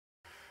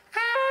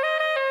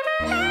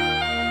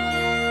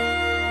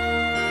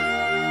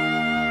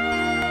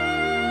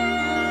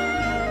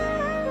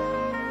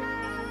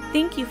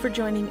Thank you for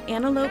joining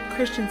Antelope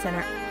Christian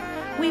Center.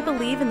 We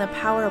believe in the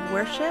power of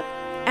worship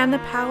and the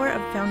power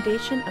of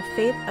foundation of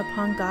faith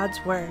upon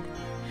God's Word.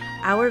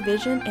 Our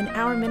vision and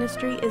our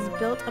ministry is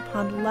built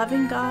upon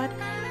loving God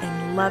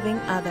and loving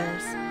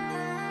others.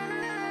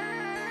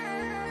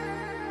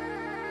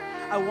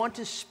 I want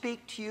to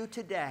speak to you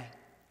today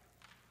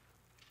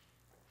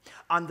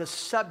on the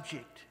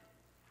subject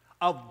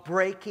of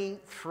breaking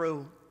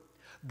through.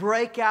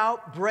 Break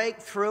out, break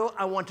through.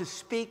 I want to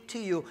speak to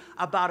you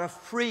about a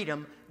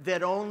freedom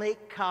that only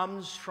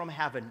comes from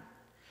heaven.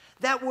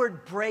 That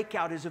word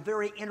breakout is a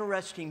very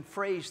interesting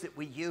phrase that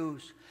we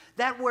use.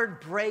 That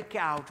word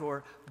breakout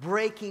or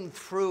breaking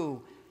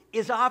through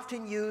is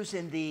often used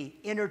in the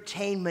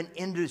entertainment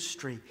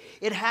industry.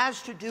 It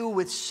has to do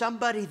with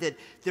somebody that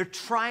they're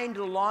trying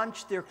to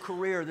launch their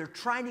career. They're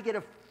trying to get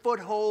a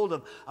foothold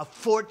of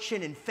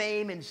fortune and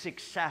fame and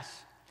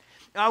success.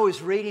 I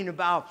was reading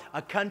about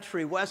a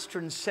country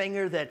western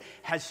singer that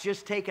has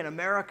just taken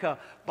America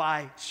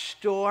by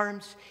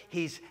storms.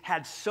 He's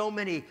had so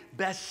many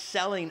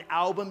best-selling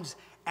albums,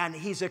 and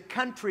he's a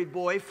country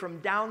boy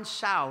from down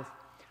south.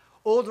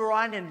 Older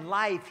on in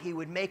life, he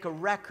would make a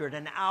record,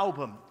 an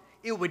album.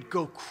 It would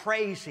go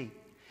crazy.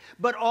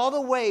 But all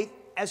the way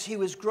as he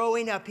was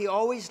growing up, he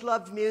always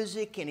loved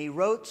music, and he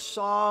wrote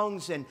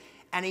songs, and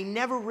he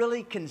never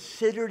really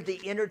considered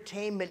the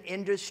entertainment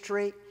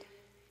industry.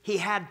 He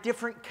had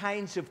different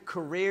kinds of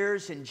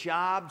careers and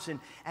jobs,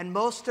 and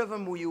most of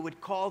them, you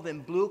would call them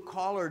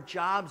blue-collar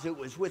jobs. It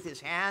was with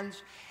his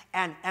hands.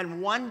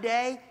 And one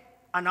day,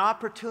 an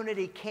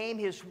opportunity came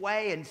his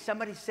way, and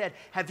somebody said,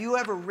 "Have you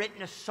ever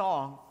written a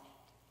song?"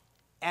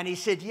 And he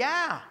said,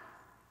 "Yeah."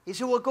 He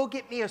said, "Well, go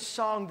get me a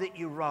song that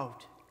you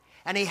wrote."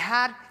 And he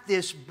had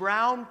this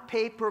brown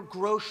paper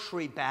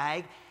grocery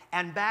bag,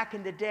 and back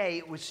in the day,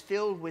 it was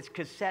filled with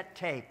cassette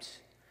tapes.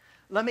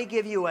 Let me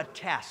give you a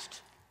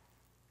test.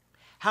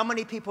 How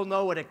many people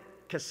know what a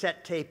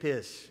cassette tape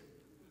is?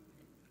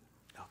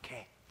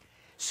 Okay.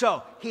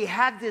 So he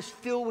had this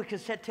filled with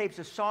cassette tapes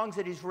of songs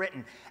that he's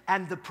written,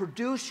 and the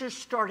producer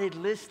started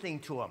listening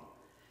to him.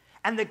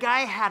 And the guy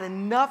had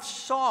enough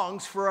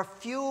songs for a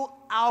few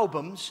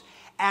albums,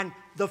 and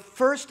the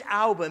first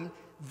album,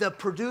 the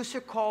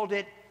producer called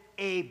it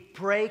a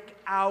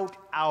breakout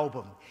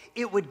album.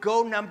 It would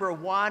go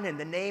 #1, and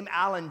the name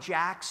Alan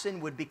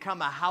Jackson would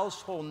become a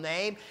household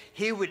name.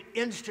 He would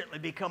instantly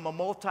become a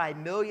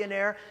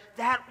multi-millionaire.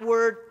 That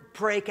word,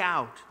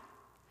 breakout.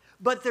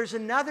 But there's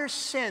another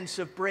sense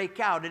of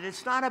breakout, and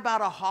it's not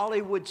about a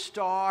Hollywood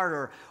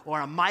star or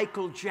a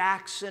Michael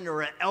Jackson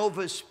or an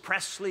Elvis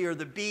Presley or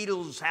the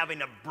Beatles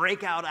having a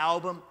breakout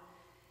album.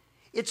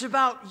 It's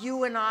about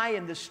you and I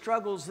and the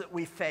struggles that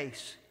we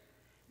face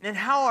and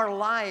how our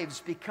lives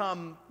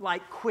become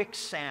like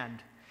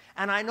quicksand.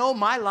 And I know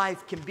my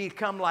life can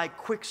become like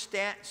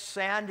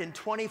quicksand in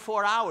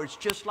 24 hours,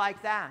 just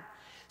like that.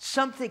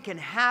 Something can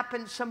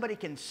happen, somebody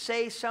can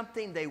say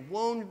something, they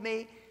wound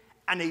me,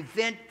 an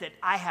event that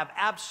I have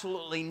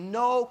absolutely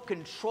no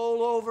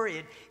control over.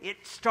 It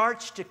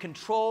starts to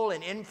control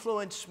and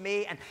influence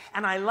me, and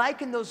I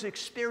liken those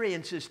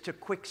experiences to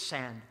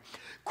quicksand.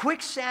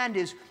 Quicksand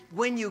is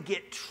when you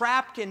get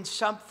trapped in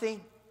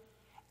something,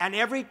 and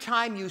every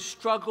time you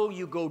struggle,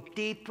 you go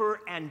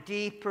deeper and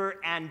deeper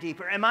and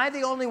deeper. Am I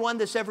the only one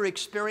that's ever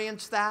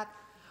experienced that?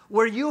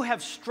 Where you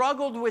have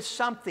struggled with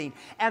something,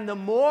 and the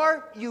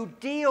more you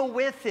deal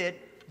with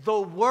it, the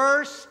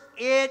worse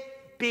it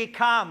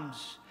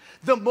becomes.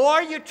 The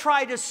more you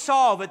try to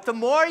solve it, the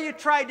more you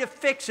try to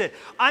fix it.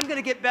 I'm going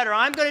to get better.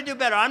 I'm going to do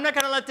better. I'm not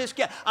going to let this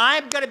get.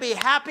 I'm going to be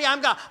happy.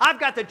 I've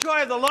got the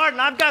joy of the Lord, and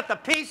I've got the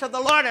peace of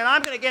the Lord, and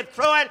I'm going to get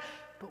through it.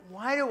 But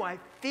why do I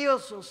feel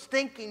so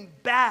stinking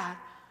bad?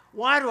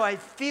 Why do I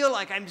feel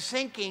like I'm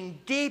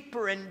sinking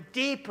deeper and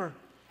deeper?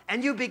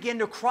 And you begin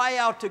to cry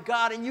out to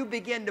God, and you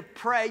begin to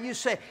pray. You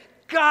say,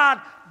 "God,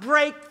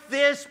 break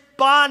this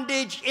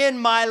bondage in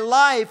my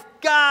life.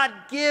 God,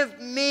 give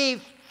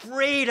me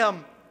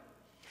freedom."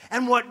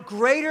 And what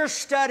greater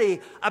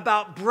study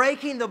about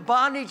breaking the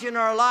bondage in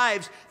our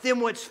lives than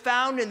what's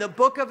found in the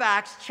book of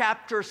Acts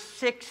chapter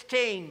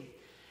 16.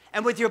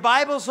 And with your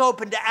Bibles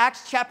open to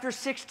Acts chapter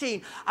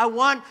 16, I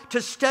want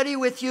to study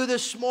with you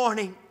this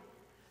morning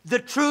the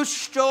true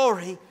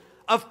story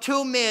of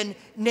two men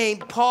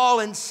named Paul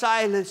and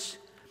Silas.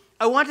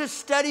 I want to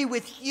study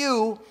with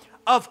you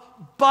of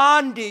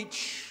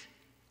bondage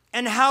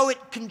and how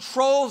it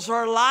controls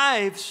our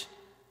lives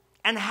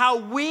and how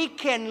we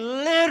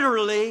can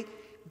literally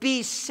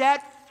be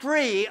set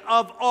free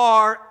of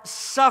our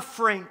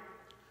suffering.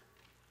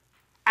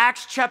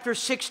 Acts chapter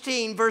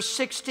 16, verse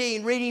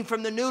 16, reading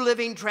from the New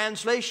Living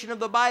Translation of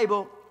the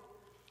Bible.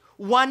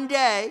 One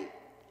day,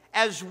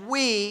 as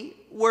we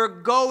were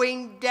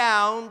going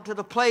down to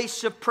the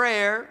place of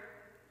prayer,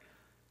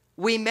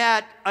 we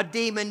met a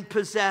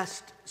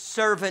demon-possessed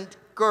servant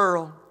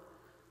girl.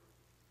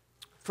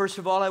 First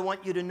of all, I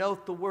want you to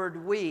note the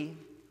word we.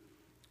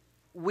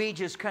 We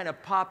just kind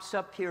of pops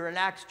up here in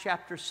Acts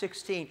chapter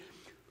 16.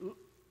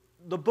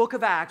 The book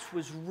of Acts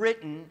was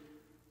written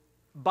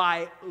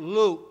by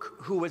Luke,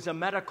 who was a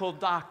medical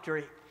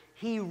doctor.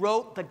 He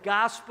wrote the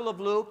Gospel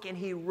of Luke and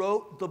he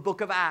wrote the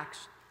book of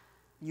Acts.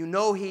 You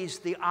know he's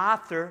the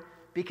author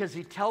because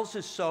he tells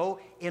us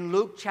so in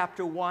Luke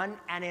chapter 1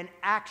 and in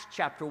Acts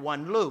chapter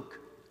 1, Luke.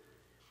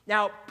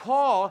 Now,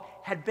 Paul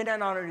had been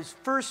on his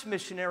first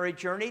missionary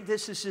journey.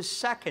 This is his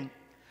second.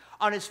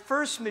 On his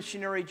first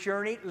missionary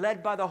journey,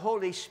 led by the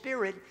Holy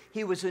Spirit,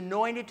 he was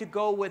anointed to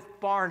go with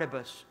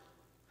Barnabas.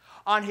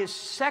 On his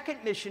second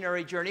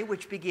missionary journey,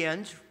 which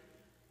begins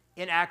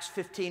in Acts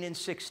 15 and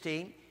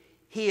 16,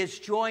 he is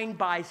joined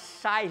by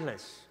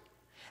Silas.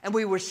 And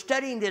we were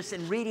studying this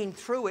and reading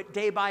through it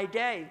day by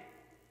day.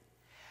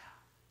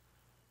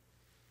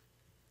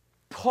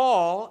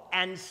 Paul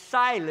and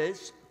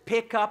Silas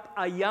pick up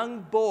a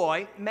young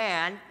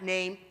man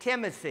named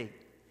Timothy.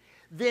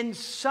 Then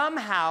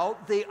somehow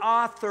the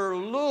author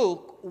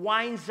Luke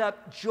winds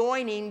up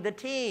joining the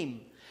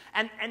team.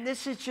 And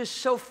this is just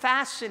so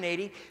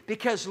fascinating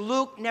because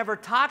Luke never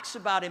talks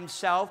about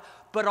himself,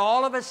 but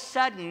all of a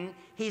sudden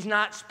he's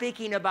not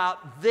speaking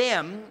about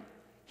them,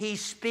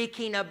 he's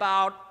speaking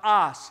about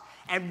us.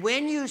 And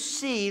when you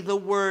see the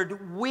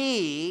word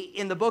we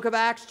in the book of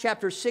Acts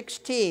chapter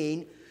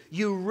 16,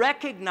 you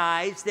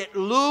recognize that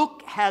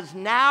Luke has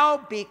now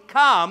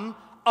become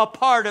a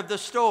part of the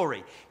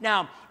story.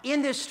 Now,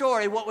 in this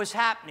story, what was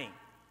happening?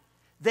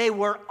 They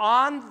were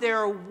on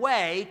their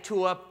way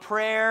to a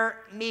prayer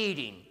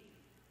meeting.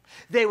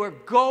 They were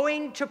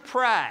going to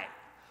pray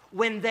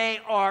when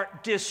they are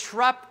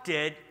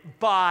disrupted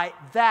by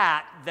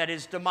that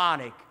is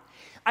demonic.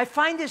 I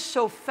find this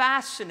so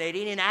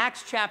fascinating. In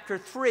Acts chapter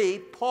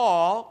 3,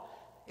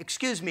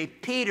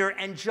 Peter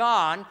and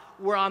John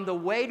were on the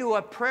way to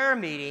a prayer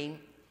meeting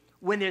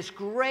when this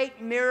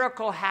great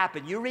miracle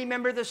happened. You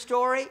remember the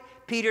story?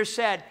 Peter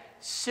said,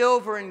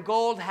 "Silver and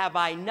gold have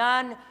I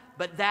none,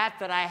 but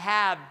that I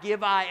have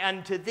give I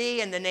unto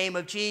thee. In the name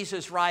of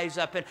Jesus, rise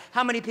up." And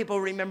how many people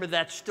remember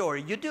that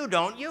story? You do,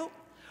 don't you?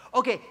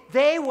 Okay,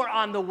 they were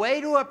on the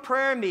way to a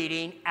prayer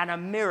meeting and a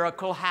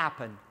miracle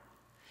happened.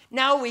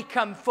 Now we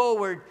come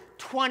forward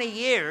 20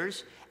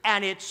 years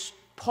and it's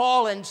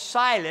Paul and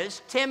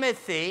Silas,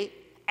 Timothy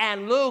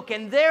and Luke,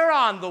 and they're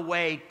on the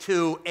way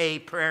to a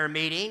prayer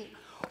meeting.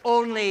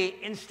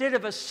 Only instead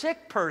of a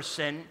sick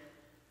person,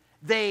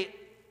 they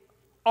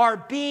are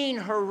being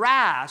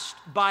harassed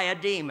by a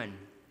demon.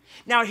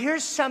 Now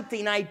here's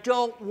something I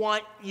don't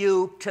want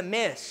you to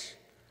miss.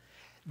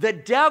 The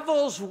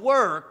devil's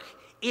work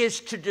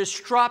is to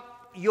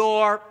disrupt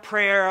your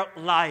prayer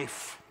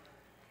life.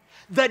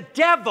 The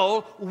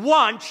devil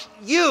wants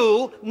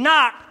you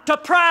not to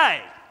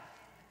pray.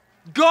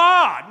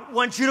 God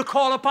wants you to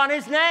call upon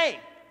his name.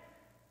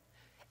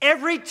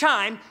 Every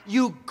time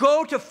you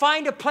go to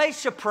find a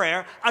place of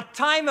prayer, a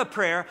time of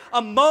prayer,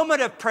 a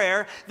moment of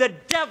prayer, the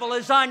devil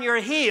is on your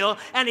heel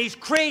and he's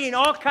creating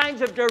all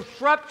kinds of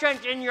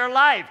disruptions in your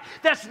life.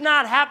 That's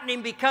not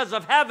happening because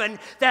of heaven.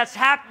 That's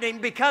happening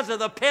because of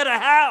the pit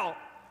of hell,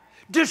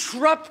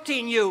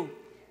 disrupting you.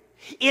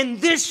 In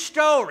this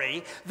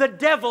story, the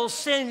devil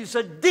sends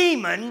a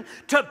demon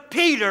to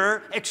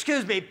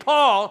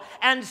Paul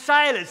and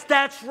Silas.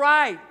 That's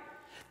right.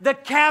 The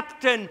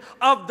captain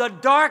of the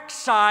dark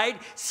side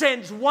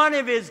sends one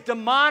of his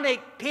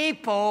demonic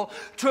people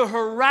to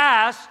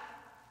harass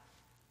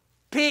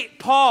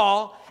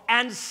Paul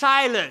and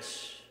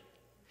Silas,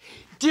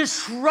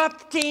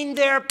 disrupting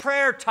their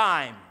prayer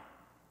time.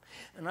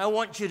 And I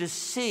want you to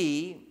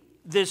see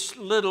this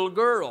little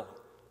girl.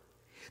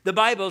 The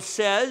Bible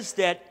says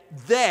that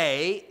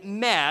they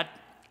met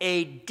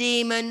a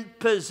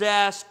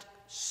demon-possessed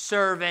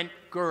servant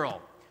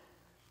girl.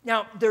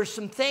 Now, there's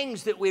some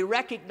things that we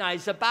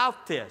recognize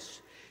about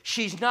this.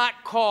 She's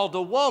not called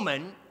a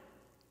woman,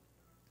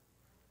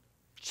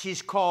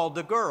 she's called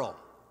a girl.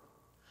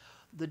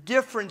 The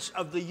difference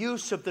of the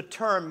use of the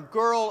term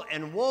girl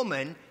and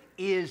woman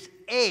is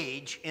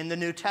age in the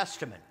New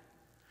Testament.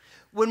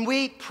 When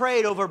we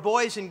prayed over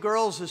boys and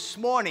girls this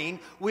morning,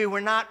 we were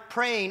not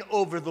praying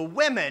over the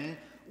women,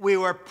 we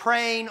were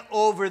praying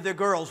over the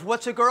girls.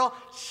 What's a girl?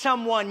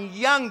 Someone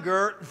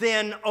younger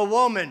than a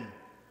woman.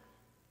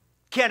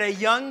 Can a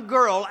young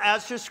girl,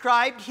 as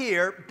described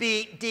here,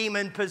 be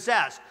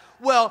demon-possessed?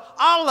 Well,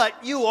 I'll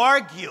let you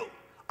argue.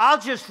 I'll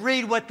just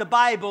read what the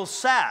Bible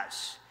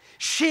says.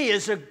 She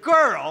is a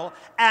girl,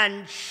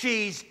 and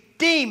she's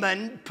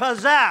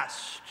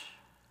demon-possessed.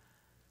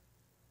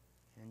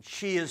 And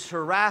she is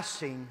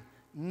harassing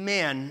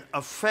men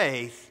of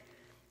faith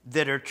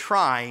that are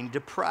trying to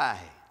pray.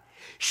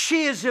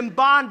 She is in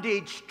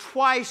bondage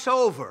twice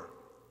over.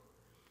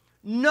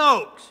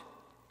 Note,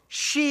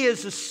 she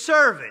is a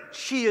servant.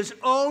 She is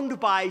owned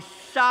by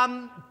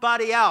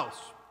somebody else.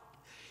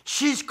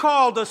 She's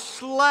called a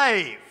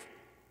slave.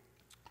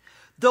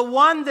 The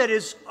one that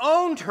has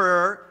owned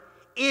her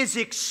is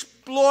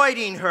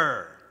exploiting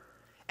her.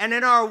 And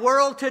in our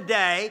world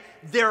today,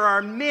 there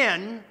are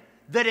men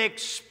that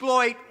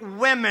exploit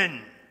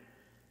women.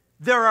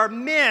 There are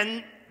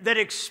men that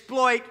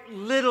exploit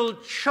little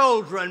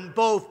children,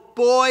 both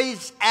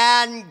boys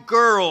and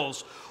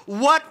girls.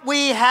 what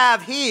we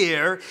have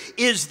here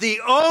is the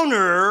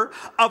owner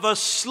of a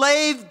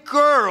slave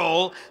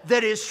girl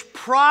that is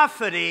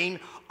profiting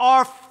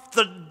off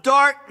the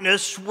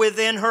darkness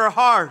within her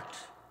heart.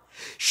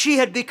 She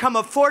had become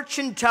a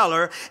fortune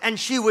teller, and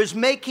she was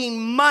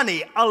making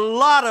money, a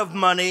lot of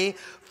money,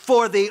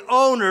 for the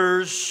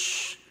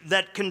owners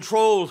that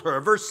controlled her.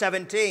 Verse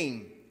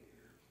 17.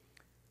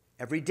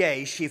 Every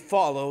day she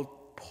followed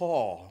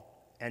Paul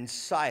and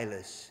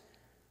Silas,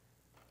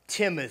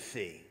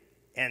 Timothy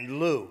and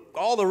Luke,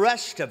 all the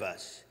rest of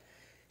us.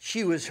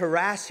 She was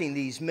harassing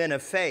these men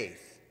of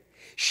faith.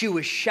 She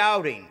was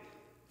shouting,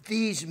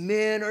 "These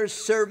men are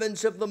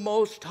servants of the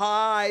Most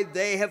High.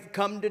 They have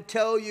come to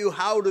tell you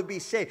how to be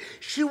saved."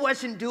 She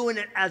wasn't doing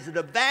it as an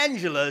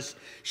evangelist.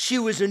 She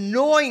was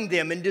annoying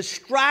them and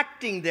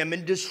distracting them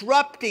and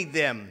disrupting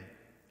them.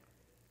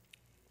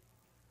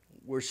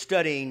 We're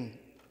studying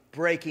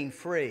breaking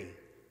free.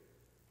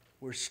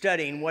 We're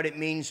studying what it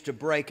means to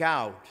break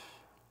out.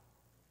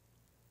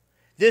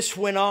 This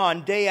went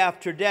on day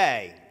after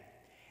day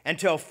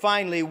until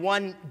finally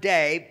one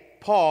day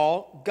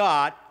Paul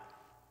got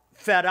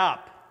fed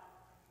up.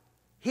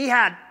 He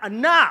had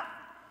enough.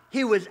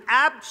 He was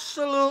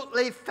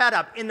absolutely fed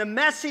up. In the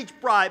Message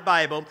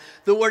Bible,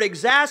 the word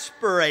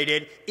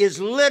exasperated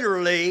is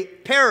literally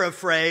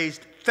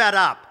paraphrased fed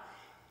up.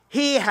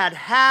 He had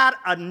had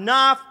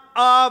enough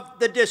of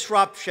the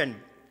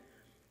disruption.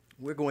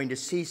 We're going to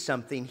see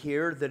something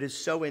here that is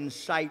so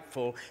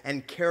insightful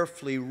and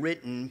carefully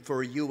written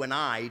for you and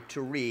I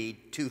to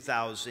read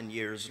 2,000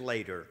 years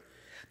later.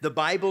 The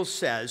Bible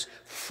says,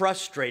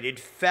 frustrated,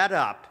 fed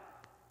up,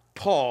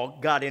 Paul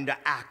got into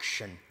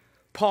action.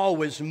 Paul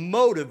was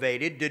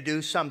motivated to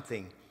do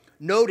something.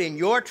 Note in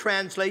your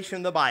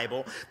translation of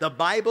the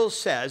Bible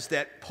says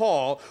that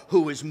Paul,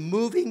 who was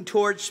moving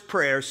towards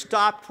prayer,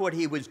 stopped what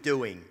he was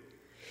doing.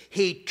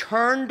 He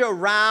turned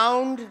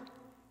around,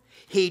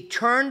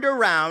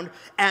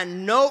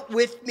 and note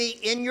with me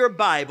in your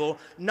Bible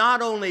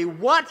not only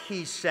what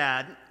he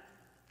said,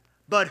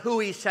 but who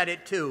he said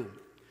it to.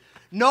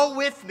 Note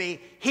with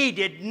me, he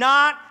did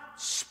not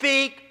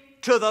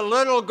speak to the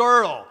little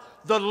girl.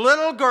 The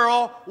little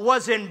girl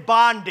was in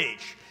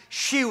bondage.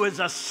 She was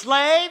a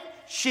slave,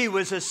 she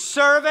was a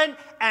servant,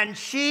 and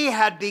she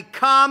had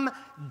become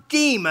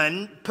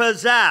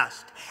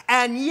demon-possessed.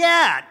 And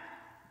yet,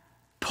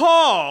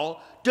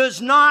 Paul does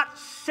not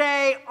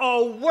say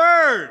a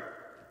word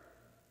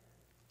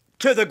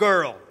to the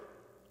girl,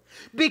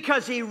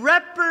 because he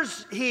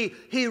realized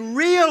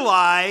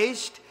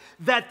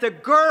that the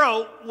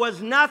girl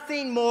was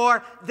nothing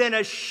more than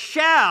a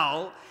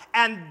shell,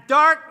 and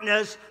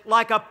darkness,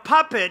 like a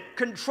puppet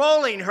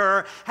controlling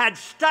her, had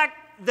stuck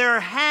their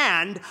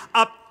hand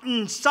up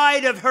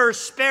inside of her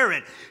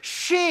spirit.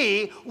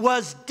 She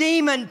was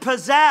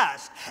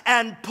demon-possessed,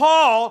 and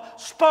Paul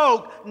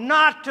spoke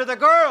not to the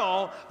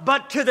girl,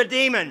 but to the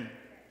demon.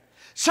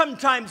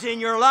 Sometimes in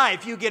your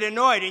life, you get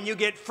annoyed and you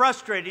get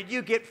frustrated,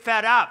 you get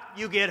fed up,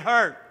 you get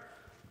hurt.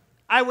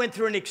 I went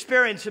through an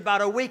experience about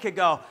a week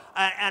ago,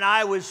 and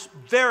I was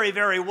very,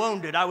 very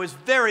wounded. I was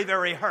very,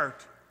 very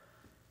hurt.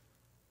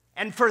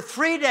 And for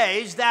 3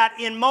 days, that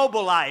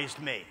immobilized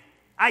me.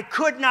 I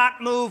could not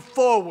move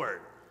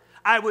forward.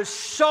 I was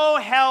so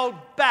held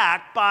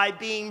back by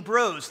being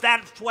bruised.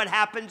 That's what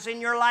happens in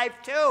your life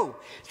too.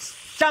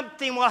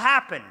 Something will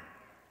happen.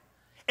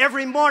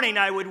 Every morning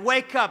I would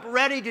wake up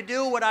ready to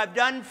do what I've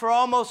done for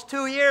almost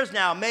 2 years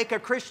now, make a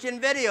Christian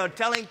video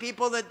telling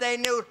people that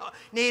they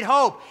need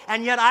hope.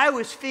 And yet I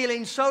was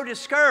feeling so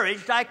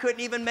discouraged I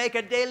couldn't even make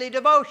a daily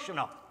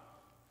devotional.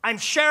 I'm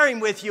sharing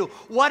with you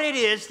what it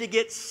is to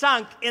get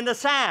sunk in the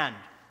sand.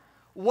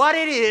 What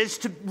it is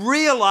to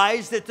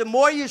realize that the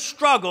more you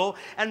struggle,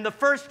 and the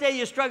first day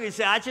you struggle, you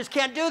say, I just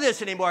can't do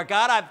this anymore,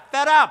 God. I'm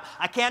fed up.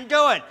 I can't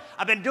do it.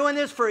 I've been doing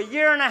this for 1.5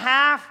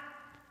 years.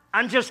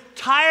 I'm just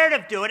tired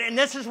of doing it, and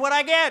this is what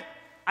I get.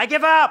 I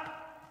give up.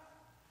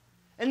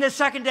 And the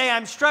second day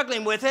I'm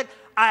struggling with it,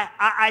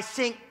 I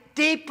sink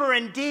deeper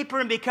and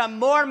deeper and become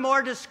more and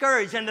more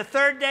discouraged. And the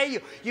third day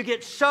you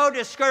get so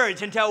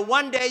discouraged until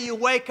one day you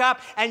wake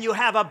up and you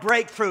have a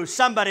breakthrough.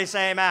 Somebody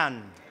say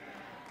amen.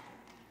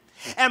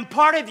 And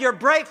part of your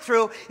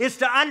breakthrough is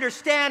to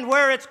understand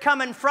where it's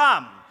coming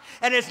from.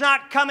 And it's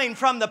not coming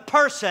from the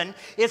person.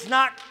 It's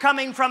not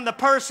coming from the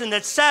person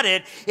that said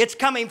it. It's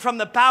coming from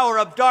the power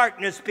of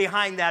darkness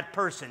behind that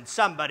person.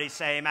 Somebody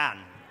say amen.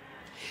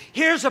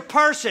 Here's a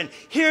person.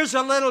 Here's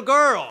a little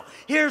girl.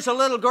 Here's a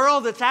little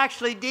girl that's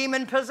actually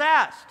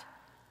demon-possessed.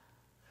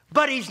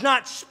 But he's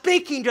not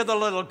speaking to the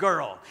little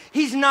girl.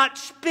 He's not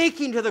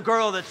speaking to the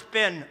girl that's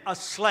been a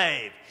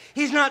slave.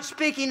 He's not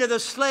speaking to the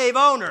slave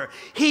owner.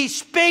 He's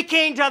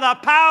speaking to the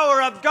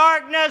power of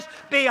darkness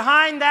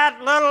behind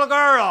that little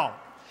girl.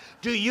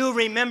 Do you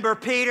remember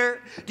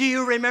Peter? Do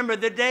you remember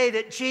the day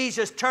that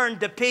Jesus turned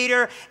to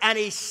Peter and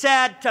he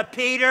said to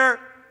Peter,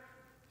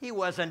 he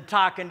wasn't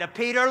talking to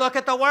Peter. Look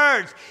at the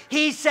words.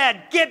 He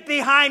said, "Get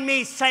behind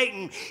me,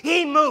 Satan."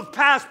 He moved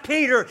past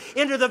Peter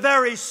into the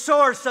very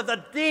source of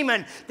the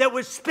demon that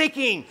was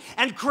speaking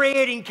and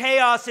creating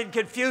chaos and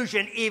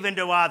confusion even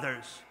to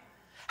others.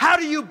 How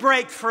do you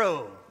break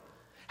through?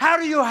 How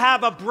do you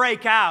have a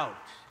breakout?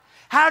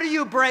 How do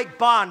you break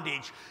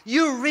bondage?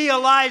 You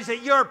realize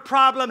that your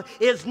problem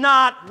is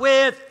not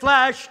with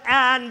flesh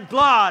and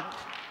blood.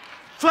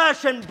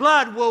 Flesh and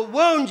blood will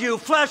wound you.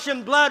 Flesh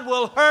and blood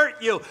will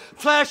hurt you.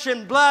 Flesh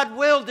and blood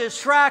will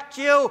distract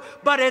you,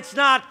 but it's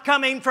not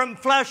coming from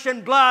flesh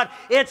and blood.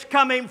 It's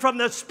coming from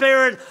the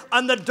spirit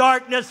and the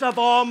darkness of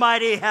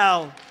almighty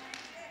hell.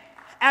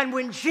 And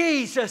when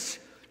Jesus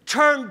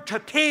turned to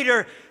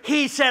Peter,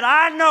 he said,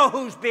 I know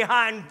who's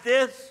behind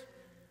this.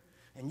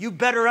 And you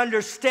better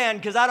understand,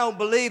 because I don't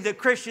believe that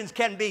Christians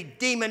can be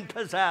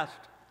demon-possessed.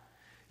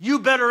 You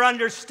better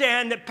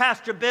understand that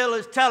Pastor Bill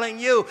is telling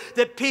you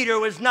that Peter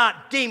was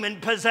not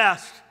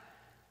demon-possessed.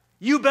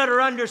 You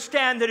better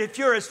understand that if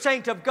you're a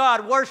saint of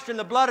God, washed in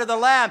the blood of the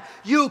Lamb,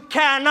 you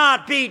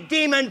cannot be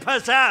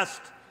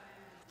demon-possessed.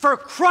 For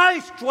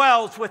Christ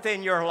dwells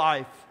within your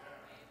life.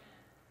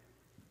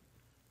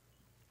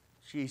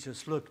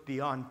 Jesus looked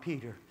beyond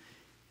Peter,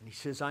 and he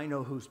says, I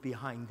know who's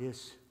behind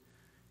this.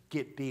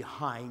 Get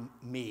behind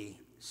me,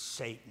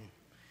 Satan.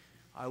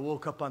 I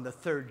woke up on the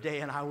third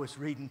day and I was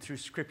reading through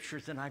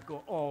scriptures and I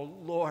go, oh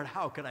Lord,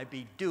 how could I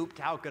be duped?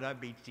 How could I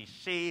be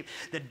deceived?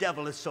 The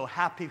devil is so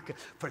happy.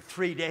 For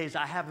 3 days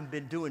I haven't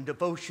been doing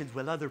devotions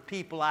with other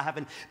people. I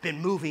haven't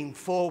been moving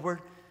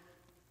forward.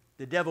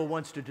 The devil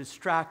wants to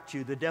distract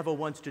you. The devil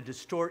wants to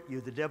distort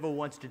you. The devil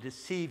wants to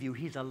deceive you.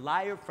 He's a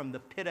liar from the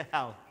pit of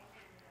hell.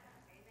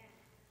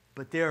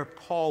 But there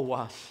Paul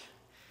was.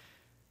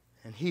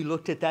 And he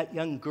looked at that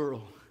young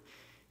girl.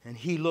 And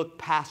he looked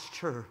past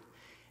her.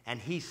 And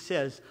he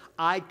says,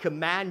 I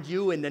command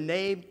you in the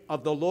name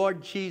of the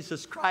Lord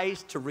Jesus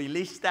Christ to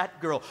release that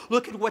girl.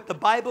 Look at what the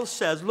Bible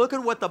says. Look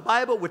at what the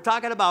Bible, we're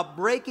talking about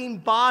breaking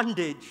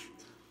bondage.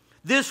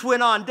 This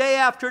went on day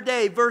after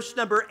day. Verse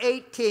number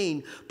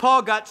 18.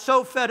 Paul got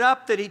so fed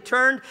up that he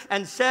turned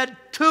and said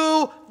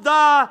to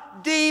the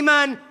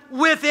demon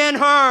within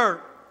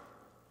her,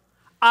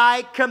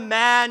 I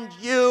command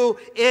you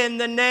in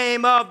the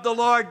name of the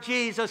Lord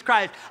Jesus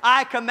Christ.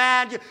 I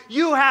command you.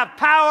 You have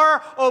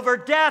power over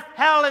death,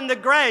 hell, and the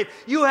grave.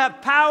 You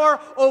have power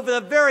over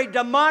the very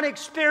demonic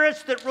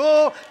spirits that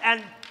rule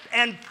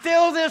and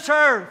fill this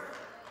earth.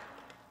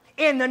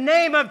 In the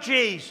name of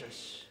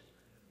Jesus.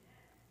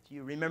 Do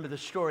you remember the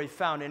story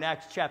found in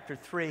Acts chapter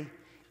 3?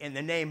 In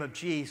the name of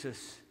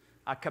Jesus,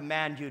 I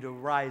command you to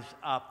rise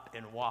up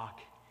and walk.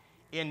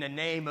 In the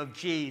name of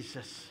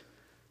Jesus,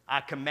 I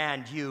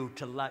command you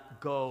to let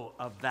go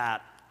of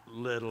that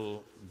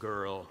little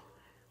girl.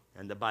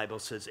 And the Bible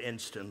says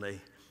instantly,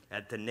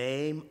 at the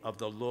name of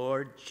the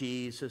Lord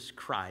Jesus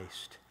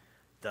Christ,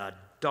 the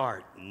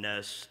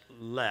darkness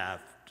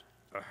left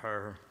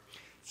her.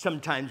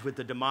 Sometimes with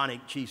the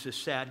demonic, Jesus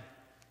said,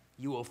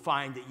 you will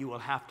find that you will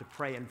have to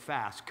pray and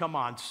fast. Come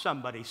on,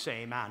 somebody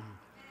say amen.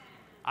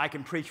 I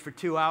can preach for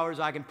 2 hours.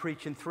 I can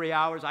preach in 3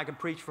 hours. I can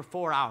preach for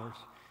 4 hours.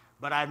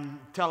 But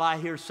until I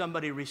hear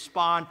somebody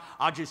respond,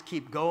 I'll just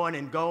keep going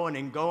and going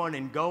and going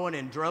and going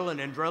and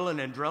drilling and drilling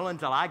and drilling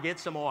until I get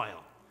some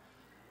oil.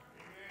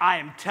 I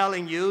am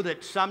telling you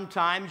that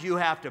sometimes you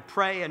have to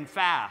pray and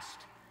fast.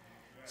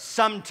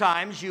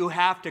 Sometimes you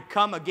have to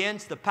come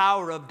against the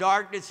power of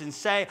darkness and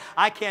say,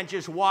 I can't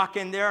just walk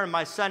in there in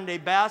my Sunday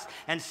best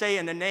and say,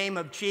 in the name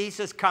of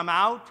Jesus, come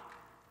out.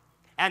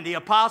 And the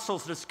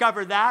apostles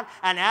discovered that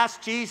and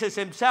asked Jesus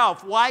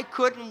himself, why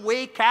couldn't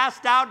we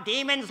cast out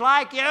demons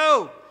like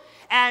you?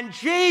 And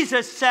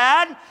Jesus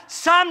said,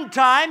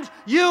 sometimes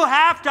you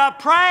have to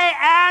pray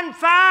and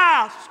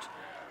fast.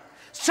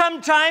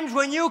 Sometimes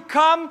when you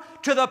come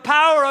to the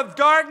power of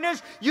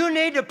darkness, you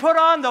need to put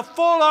on the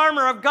full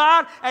armor of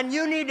God and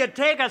you need to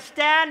take a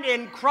stand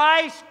in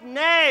Christ's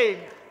name.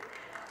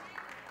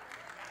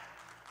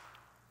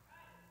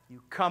 You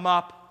come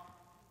up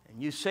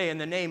and you say, in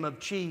the name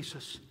of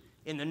Jesus,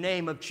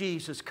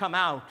 come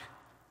out.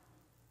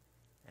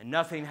 And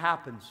nothing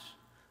happens.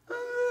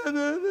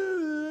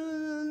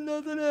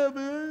 Nothing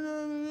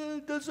happens.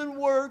 It doesn't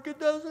work. It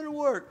doesn't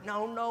work.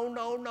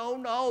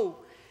 No.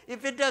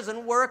 If it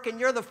doesn't work and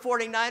you're the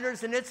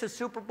 49ers and it's a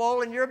Super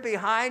Bowl and you're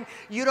behind,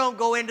 you don't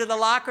go into the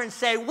locker and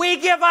say, we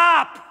give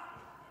up.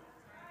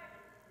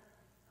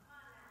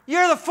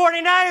 You're the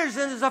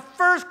 49ers and it's the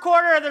first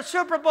quarter of the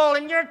Super Bowl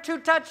and you're 2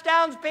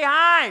 touchdowns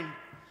behind.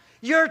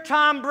 You're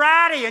Tom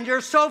Brady and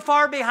you're so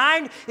far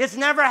behind, it's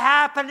never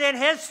happened in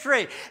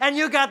history. And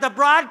you got the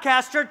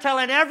broadcaster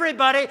telling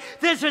everybody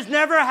this has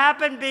never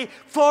happened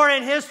before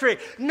in history.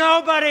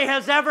 Nobody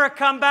has ever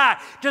come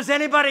back. Does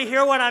anybody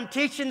hear what I'm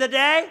teaching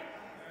today?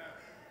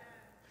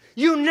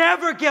 You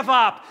never give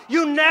up.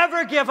 You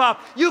never give up.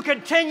 You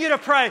continue to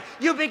pray.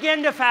 You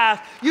begin to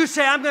fast. You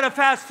say, I'm going to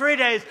fast 3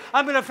 days.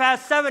 I'm going to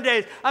fast 7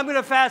 days. I'm going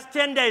to fast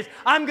 10 days.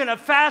 I'm going to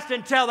fast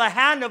until the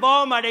hand of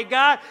Almighty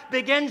God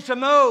begins to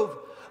move.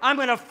 I'm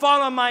going to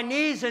fall on my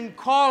knees and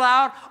call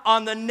out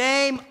on the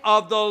name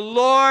of the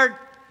Lord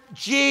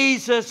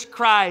Jesus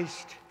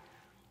Christ.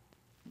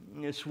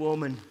 This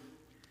woman,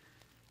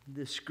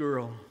 this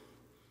girl,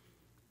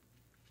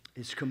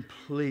 is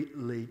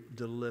completely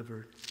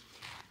delivered.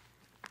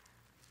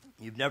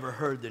 You've never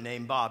heard the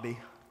name Bobby.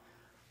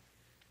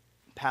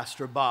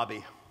 Pastor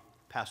Bobby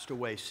passed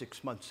away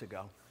 6 months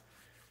ago.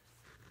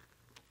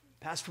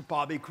 Pastor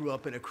Bobby grew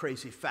up in a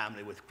crazy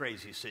family with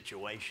crazy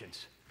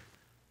situations.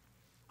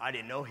 I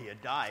didn't know he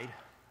had died.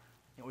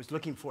 I was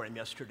looking for him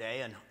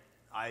yesterday, and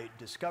I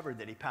discovered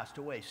that he passed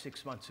away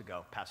 6 months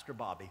ago, Pastor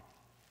Bobby.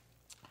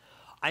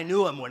 I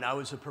knew him when I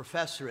was a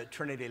professor at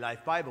Trinity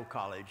Life Bible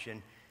College,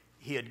 and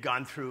he had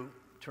gone through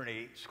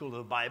Trinity School of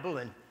the Bible,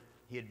 and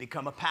he had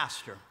become a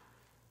pastor.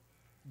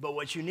 But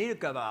what's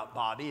unique about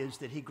Bobby is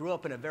that he grew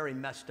up in a very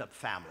messed up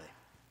family.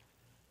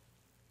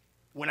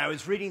 When I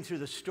was reading through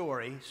the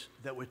stories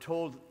that were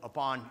told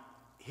upon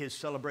his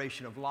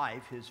celebration of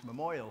life, his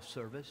memorial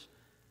service,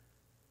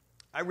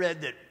 I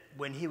read that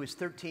when he was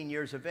 13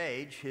 years of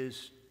age,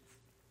 his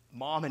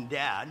mom and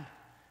dad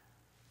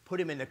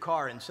put him in the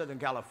car in Southern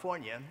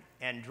California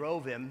and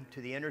drove him to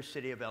the inner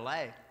city of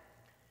LA.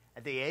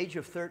 At the age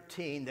of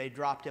 13, they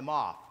dropped him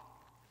off.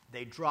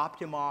 They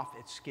dropped him off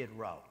at Skid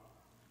Row.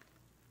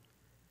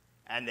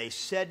 And they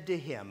said to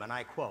him, and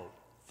I quote,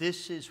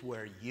 "This is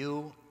where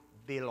you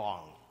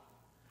belong."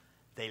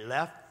 They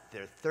left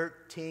their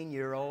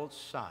 13-year-old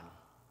son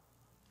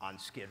on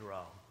Skid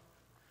Row.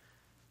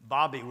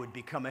 Bobby would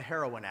become a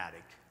heroin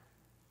addict.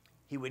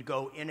 He would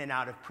go in and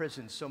out of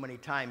prison so many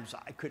times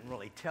I couldn't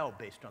really tell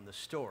based on the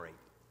story,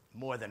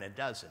 more than a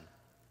dozen.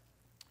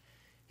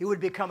 He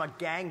would become a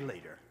gang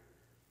leader.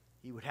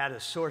 He would have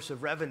a source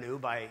of revenue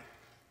by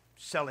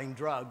selling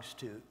drugs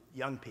to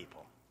young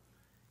people.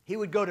 He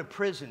would go to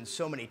prison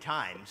so many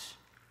times.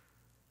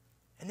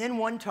 And then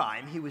one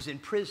time he was in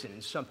prison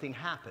and something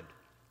happened.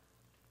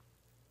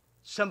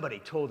 Somebody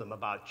told him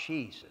about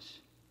Jesus.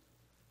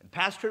 And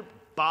Pastor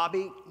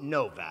Bobby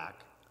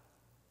Novak,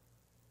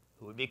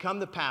 who would become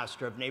the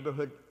pastor of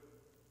Neighborhood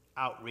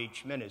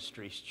Outreach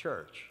Ministries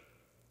Church,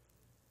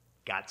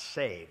 got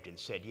saved and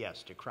said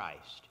yes to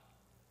Christ.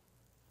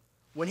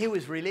 When he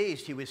was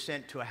released, he was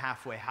sent to a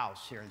halfway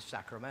house here in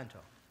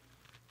Sacramento.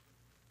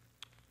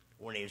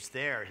 When he was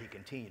there, he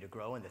continued to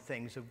grow in the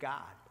things of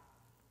God.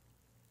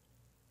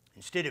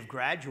 Instead of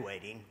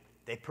graduating,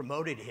 they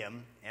promoted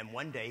him, and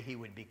one day he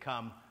would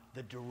become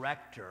the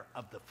director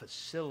of the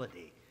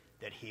facility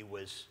that he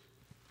was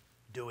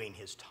doing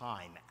his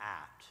time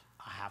at,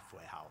 a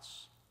halfway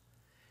house.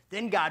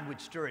 Then God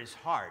would stir his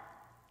heart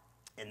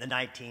in the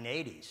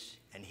 1980s,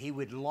 and he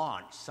would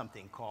launch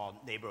something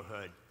called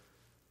Neighborhood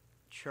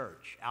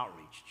Church,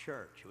 Outreach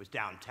Church. It was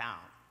downtown.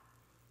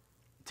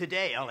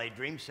 Today, LA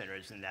Dream Center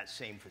is in that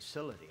same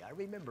facility. I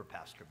remember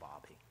Pastor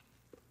Bobby.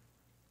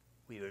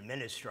 We would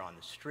minister on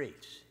the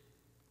streets.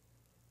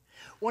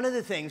 One of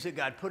the things that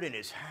God put in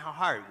his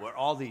heart were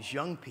all these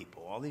young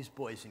people, all these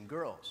boys and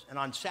girls. And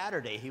on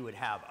Saturday, he would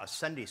have a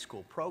Sunday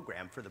school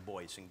program for the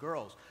boys and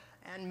girls.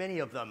 And many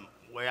of them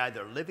were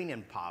either living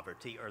in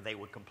poverty or they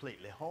were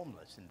completely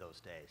homeless in those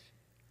days.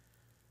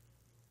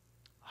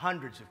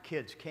 Hundreds of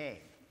kids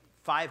came.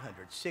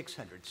 500,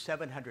 600,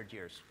 700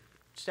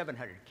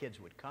 kids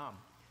would come.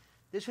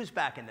 This was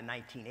back in the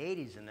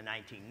 1980s and the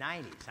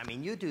 1990s. I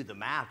mean, you do the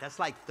math. That's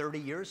like 30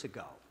 years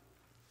ago.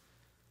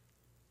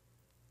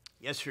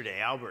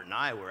 Yesterday, Albert and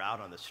I were out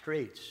on the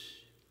streets.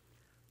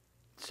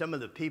 Some of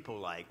the people,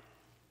 like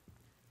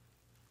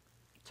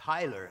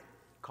Tyler,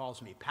 calls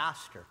me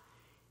pastor.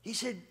 He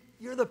said,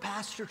 "You're the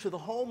pastor to the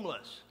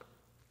homeless."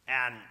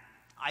 And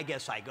I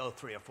guess I go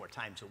 3 or 4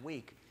 times a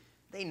week.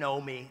 They know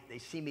me. They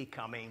see me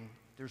coming.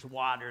 There's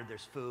water.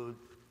 There's food.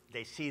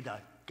 They see the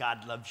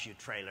God Loves You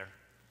trailer.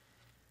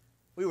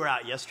 We were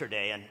out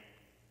yesterday, and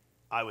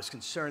I was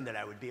concerned that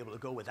I would be able to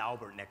go with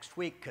Albert next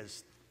week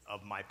because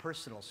of my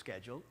personal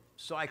schedule.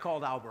 So I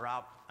called Albert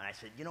up, and I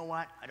said, "You know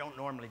what? I don't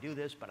normally do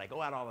this, but I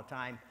go out all the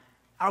time.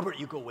 Albert,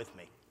 you go with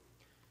me."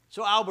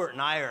 So Albert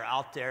and I are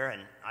out there,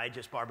 and I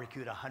just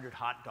barbecued 100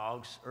 hot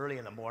dogs early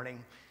in the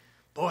morning.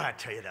 Boy, I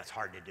tell you, that's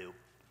hard to do.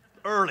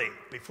 Early,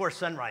 before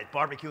sunrise,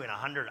 barbecuing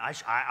 100.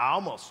 I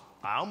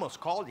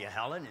almost called you,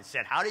 Helen, and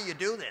said, "How do you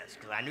do this?"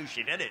 Because I knew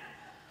she did it.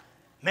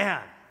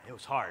 Man, it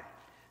was hard.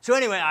 So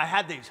anyway, I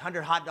had these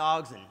 100 hot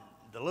dogs, and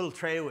the little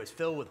tray was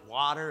filled with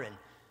water, and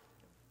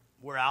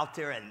we're out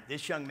there, and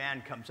this young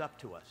man comes up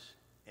to us,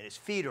 and his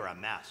feet are a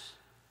mess.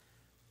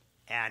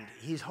 And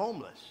he's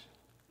homeless.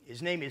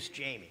 His name is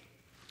Jamie.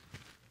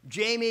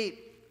 Jamie,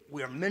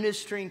 we're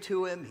ministering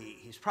to him.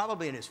 He's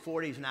probably in his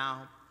 40s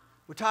now.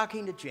 We're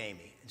talking to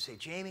Jamie and say,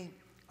 "Jamie,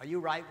 are you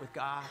right with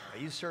God? Are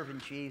you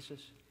serving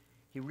Jesus?"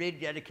 He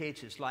rededicates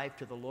his life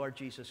to the Lord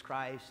Jesus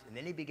Christ, and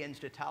then he begins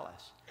to tell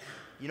us,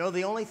 "You know,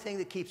 the only thing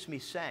that keeps me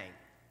sane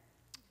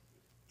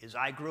is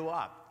I grew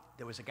up.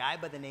 There was a guy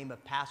by the name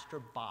of Pastor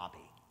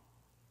Bobby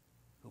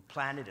who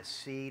planted a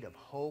seed of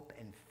hope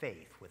and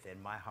faith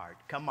within my heart."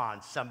 Come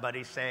on,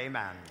 somebody say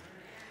amen.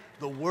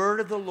 The word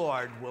of the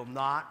Lord will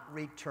not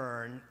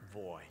return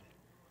void.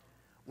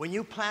 When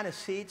you plant a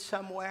seed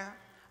somewhere,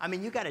 I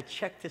mean, you got to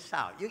check this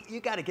out.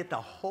 You got to get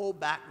the whole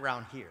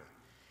background here.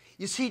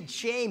 You see,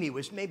 Jamie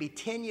was maybe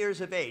 10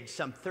 years of age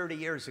some 30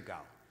 years ago.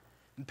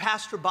 And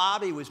Pastor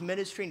Bobby was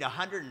ministering to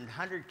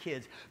 100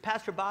 kids.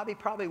 Pastor Bobby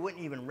probably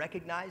wouldn't even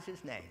recognize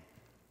his name.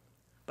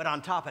 But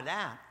on top of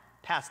that,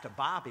 Pastor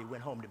Bobby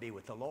went home to be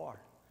with the Lord.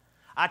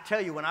 I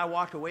tell you, when I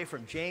walked away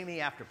from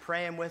Jamie after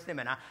praying with him,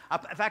 and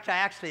in fact,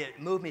 it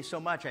moved me so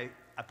much, I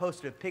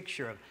posted a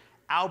picture of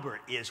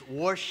Albert is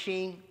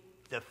washing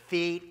the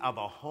feet of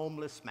a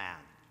homeless man.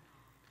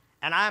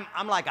 And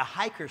I'm like a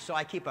hiker, so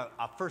I keep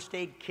a first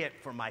aid kit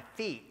for my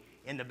feet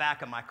in the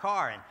back of my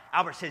car. And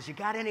Albert says, "You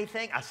got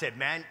anything?" I said,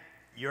 "Man,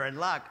 you're in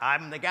luck.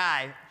 I'm the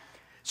guy."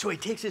 So he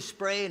takes his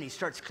spray and he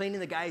starts cleaning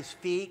the guy's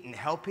feet and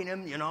helping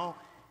him, you know,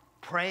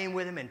 praying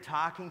with him and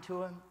talking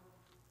to him.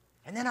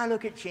 And then I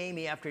look at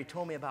Jamie after he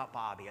told me about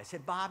Bobby. I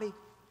said, "Bobby,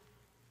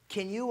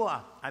 can you,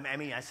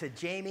 I said,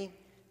 Jamie,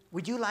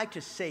 would you like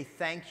to say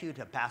thank you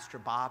to Pastor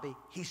Bobby?"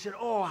 He said,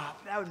 "Oh,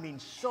 that would mean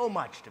so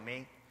much to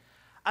me."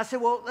 I said,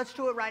 "Well, let's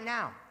do it right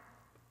now."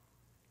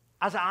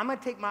 I said, "I'm going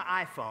to take my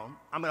iPhone,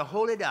 I'm going to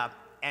hold it up,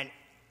 and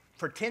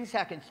for 10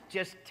 seconds,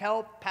 just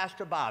tell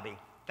Pastor Bobby,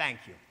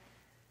 thank you."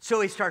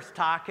 So he starts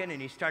talking,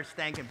 and he starts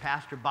thanking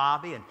Pastor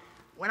Bobby. And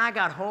when I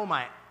got home,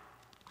 I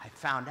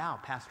found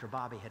out Pastor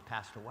Bobby had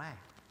passed away.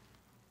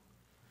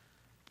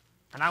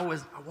 And I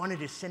wanted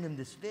to send him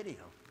this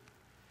video.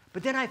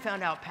 But then I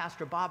found out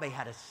Pastor Bobby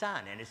had a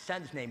son, and his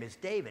son's name is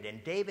David.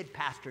 And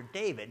Pastor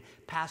David,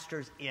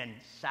 pastors in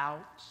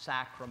South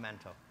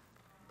Sacramento.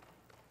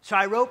 So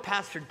I wrote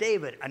Pastor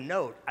David a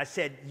note. I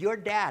said, "Your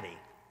daddy,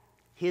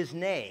 his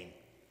name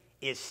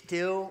is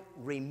still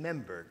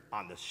remembered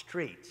on the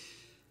streets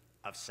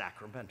of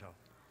Sacramento."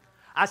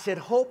 I said,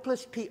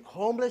 homeless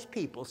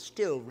people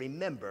still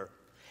remember.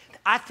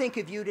 I think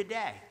of you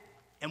today.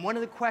 And one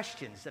of the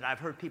questions that I've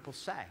heard people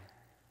say,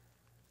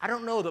 I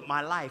don't know that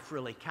my life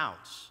really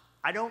counts.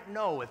 I don't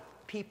know if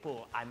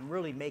I'm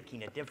really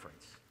making a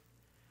difference.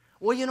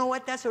 Well, you know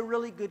what? That's a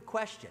really good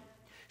question.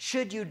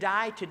 Should you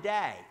die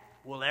today,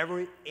 will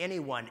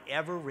anyone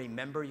ever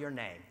remember your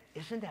name?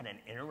 Isn't that an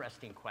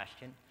interesting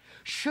question?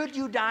 Should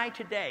you die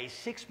today,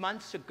 6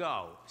 months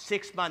ago,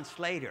 6 months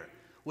later,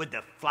 would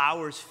the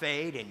flowers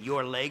fade and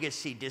your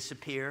legacy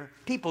disappear?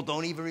 People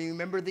don't even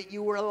remember that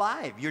you were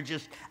alive. You're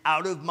just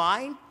out of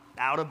mind,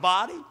 out of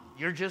body.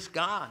 You're just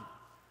gone.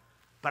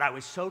 But I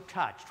was so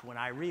touched when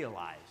I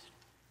realized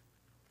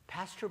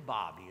Pastor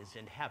Bobby is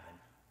in heaven.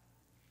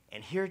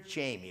 And here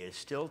Jamie is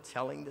still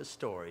telling the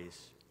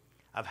stories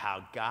of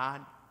how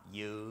God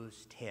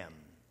used him.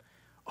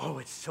 Oh,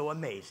 it's so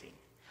amazing.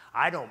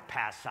 I don't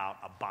pass out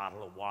a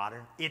bottle of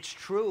water. It's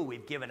true,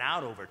 we've given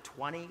out over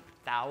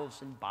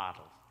 20,000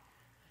 bottles.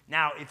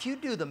 Now, if you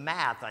do the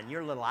math on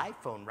your little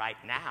iPhone right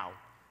now,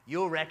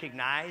 you'll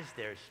recognize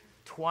there's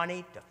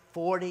 20 to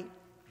 40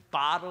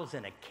 bottles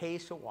in a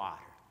case of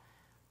water.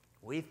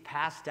 We've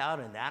passed out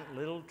in that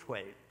little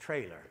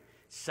trailer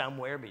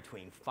somewhere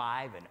between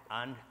 500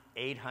 and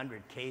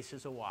 800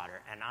 cases of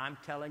water. And I'm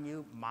telling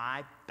you,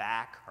 my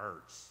back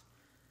hurts.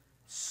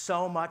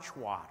 So much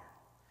water.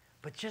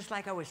 But just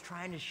like I was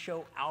trying to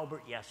show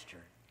Albert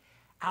yesterday,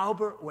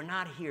 Albert, we're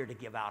not here to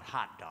give out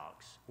hot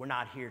dogs. We're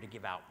not here to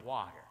give out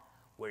water.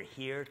 We're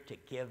here to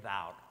give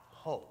out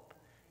hope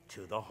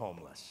to the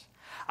homeless.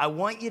 I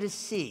want you to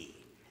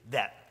see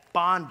that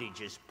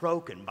bondage is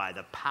broken by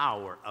the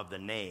power of the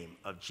name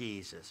of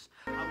Jesus.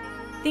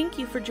 Thank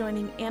you for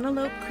joining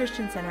Antelope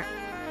Christian Center.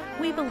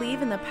 We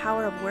believe in the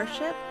power of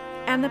worship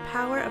and the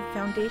power of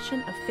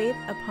foundation of faith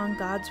upon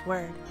God's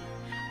Word.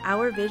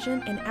 Our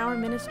vision and our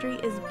ministry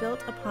is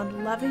built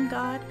upon loving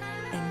God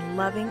and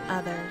loving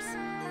others.